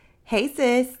Hey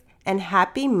sis, and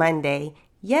happy Monday.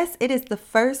 Yes, it is the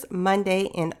first Monday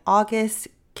in August.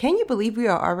 Can you believe we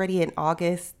are already in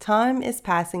August? Time is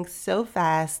passing so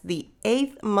fast. The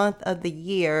 8th month of the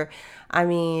year. I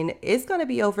mean, it's going to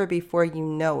be over before you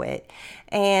know it.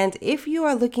 And if you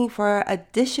are looking for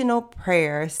additional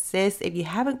prayer, sis, if you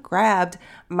haven't grabbed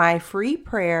my free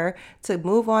prayer to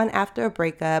move on after a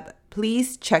breakup,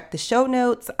 please check the show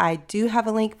notes. I do have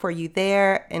a link for you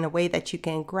there in a way that you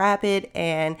can grab it,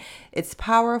 and it's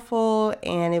powerful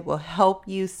and it will help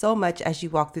you so much as you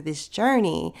walk through this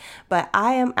journey. But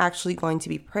I am actually going to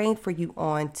be praying for you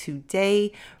on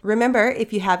today. Remember,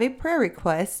 if you have a prayer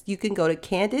request, you can go to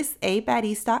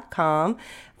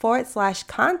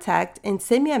CandiceABaddies.com/contact and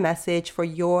send me a message for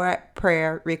your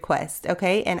prayer request,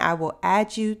 okay? And I will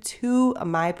add you to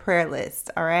my prayer list,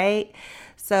 all right?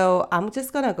 So I'm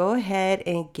just going to go ahead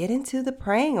and get into the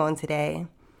praying on today.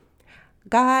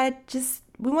 God,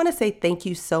 we want to say thank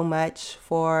you so much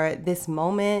for this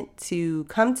moment to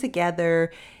come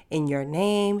together in your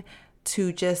name,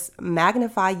 to just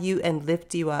magnify you and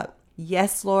lift you up.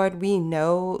 Yes, Lord, we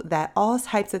know that all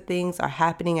types of things are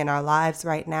happening in our lives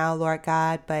right now, Lord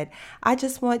God, but I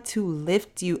just want to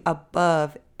lift you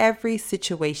above every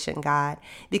situation, God,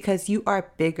 because you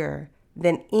are bigger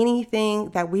than anything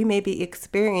that we may be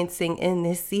experiencing in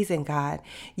this season, God.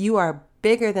 You are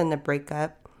bigger than the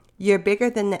breakup. You're bigger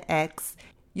than the ex.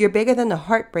 You're bigger than the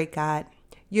heartbreak, God.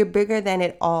 You're bigger than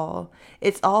it all.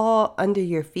 It's all under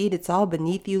your feet. It's all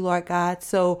beneath you, Lord God.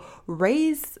 So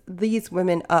raise these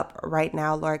women up right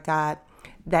now, Lord God,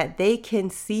 that they can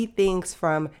see things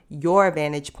from your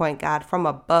vantage point, God, from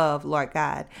above, Lord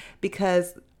God,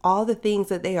 because all the things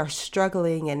that they are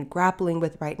struggling and grappling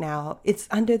with right now, it's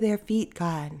under their feet,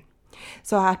 God.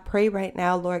 So I pray right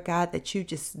now, Lord God, that you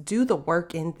just do the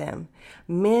work in them.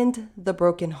 Mend the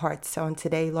broken hearts on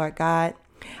today, Lord God.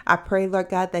 I pray, Lord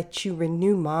God, that you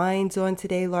renew minds on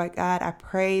today, Lord God. I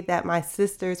pray that my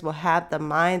sisters will have the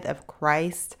mind of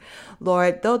Christ.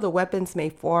 Lord, though the weapons may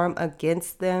form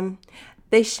against them,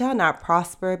 they shall not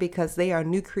prosper because they are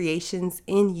new creations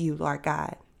in you, Lord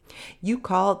God. You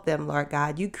called them, Lord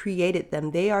God. You created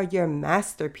them. They are your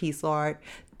masterpiece, Lord.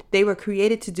 They were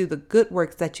created to do the good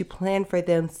works that you planned for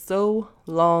them so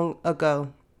long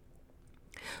ago.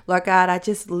 Lord God, I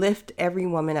just lift every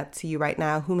woman up to you right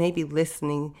now who may be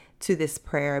listening to this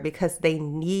prayer because they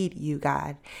need you,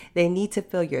 God. They need to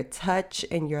feel your touch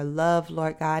and your love,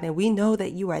 Lord God, and we know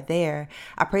that you are there.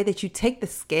 I pray that you take the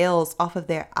scales off of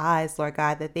their eyes, Lord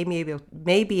God, that they may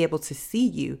be able to see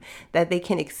you, that they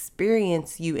can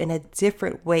experience you in a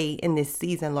different way in this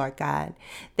season, Lord God.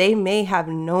 They may have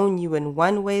known you in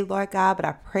one way, Lord God, but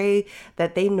I pray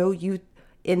that they know you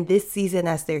in this season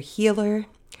as their healer,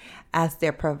 as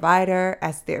their provider,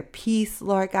 as their peace,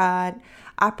 Lord God.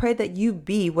 I pray that you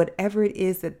be whatever it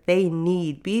is that they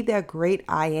need. Be their great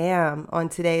I am on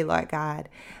today, Lord God.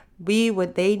 Be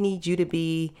what they need you to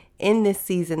be in this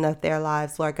season of their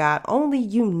lives, Lord God. Only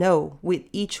you know what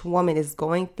each woman is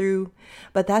going through.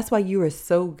 But that's why you are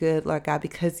so good, Lord God,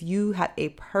 because you have a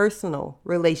personal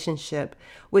relationship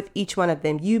with each one of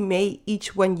them. You made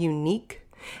each one unique.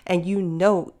 And you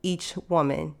know each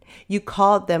woman. You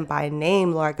called them by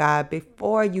name, Lord God.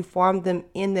 Before you formed them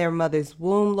in their mother's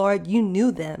womb, Lord, you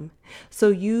knew them. So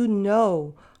you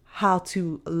know how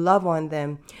to love on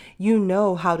them. You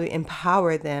know how to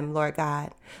empower them, Lord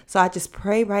God. So I just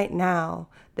pray right now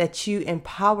that you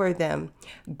empower them,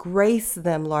 grace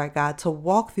them, Lord God, to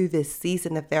walk through this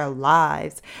season of their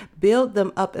lives. Build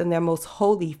them up in their most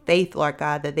holy faith, Lord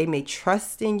God, that they may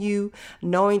trust in you,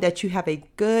 knowing that you have a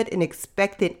good and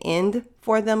expected end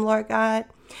for them, Lord God.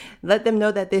 Let them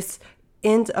know that this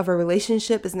end of a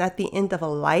relationship is not the end of a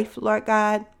life, Lord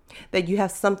God, that you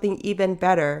have something even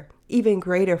better, even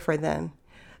greater for them.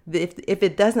 If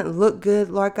it doesn't look good,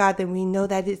 Lord God, then we know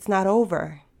that it's not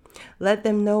over. Let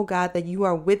them know, God, that you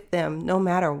are with them no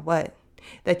matter what,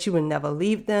 that you will never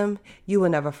leave them. You will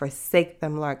never forsake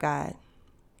them, Lord God.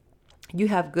 You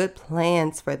have good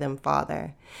plans for them,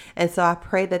 Father. And so I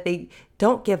pray that they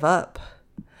don't give up.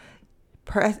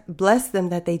 Bless them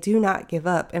that they do not give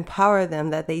up. Empower them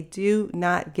that they do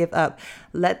not give up.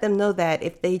 Let them know that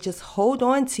if they just hold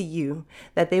on to you,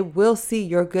 that they will see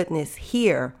your goodness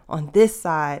here on this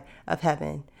side of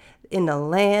heaven. In the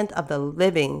land of the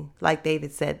living, like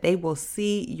David said, they will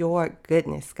see your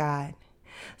goodness, God.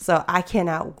 So I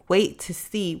cannot wait to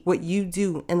see what you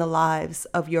do in the lives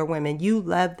of your women. You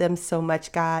love them so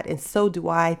much, God, and so do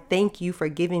I. Thank you for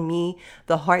giving me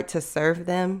the heart to serve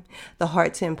them, the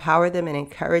heart to empower them and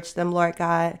encourage them, Lord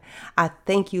God. I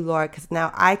thank you, Lord, because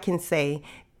now I can say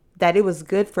that it was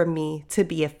good for me to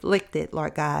be afflicted,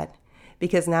 Lord God,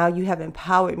 because now you have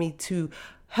empowered me to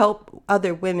help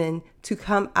other women to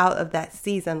come out of that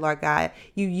season, Lord God.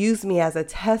 You use me as a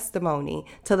testimony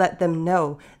to let them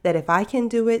know that if I can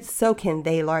do it, so can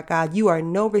they, Lord God. You are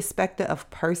no respecter of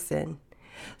person.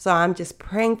 So I'm just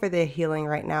praying for their healing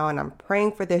right now, and I'm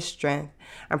praying for their strength.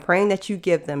 I'm praying that you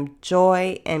give them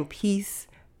joy and peace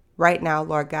right now,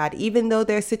 Lord God, even though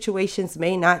their situations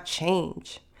may not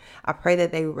change. I pray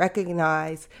that they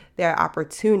recognize their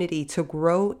opportunity to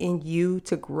grow in you,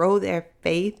 to grow their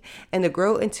faith, and to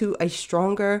grow into a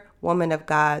stronger woman of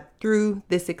God through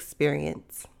this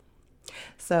experience.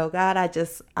 So God,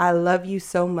 I love you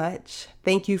so much.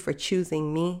 Thank you for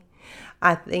choosing me.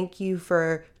 I thank you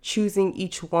for choosing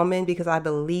each woman, because I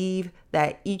believe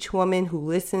that each woman who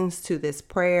listens to this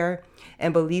prayer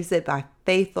and believes it by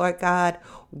faith, Lord God,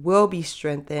 will be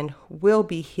strengthened, will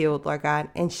be healed, Lord God,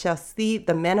 and shall see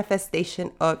the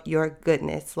manifestation of your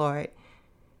goodness, Lord,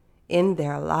 in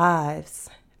their lives.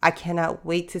 I cannot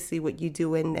wait to see what you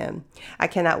do in them. I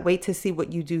cannot wait to see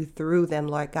what you do through them,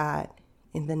 Lord God,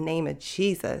 in the name of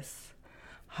Jesus.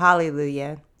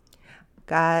 Hallelujah.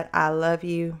 God, I love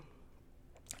you.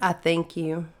 I thank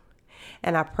you.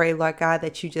 And I pray, Lord God,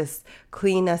 that you just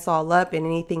clean us all up, and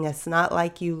anything that's not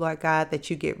like you, Lord God,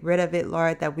 that you get rid of it,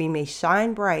 Lord, that we may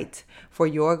shine bright for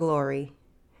your glory.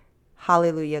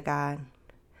 Hallelujah, God.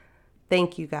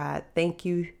 Thank you, God. Thank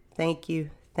you, thank you,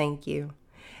 thank you.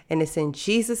 And it's in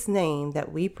Jesus' name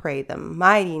that we pray, the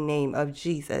mighty name of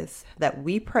Jesus, that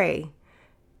we pray.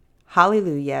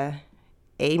 Hallelujah.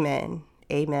 Amen.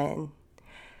 Amen.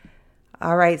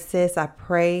 All right, sis, I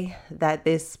pray that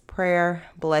this prayer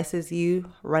blesses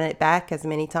you. Run it back as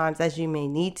many times as you may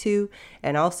need to,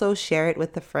 and also share it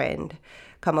with a friend.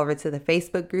 Come over to the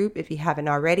Facebook group if you haven't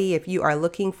already, if you are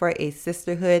looking for a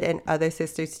sisterhood and other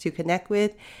sisters to connect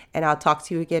with, and I'll talk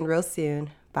to you again real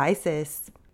soon. Bye, sis.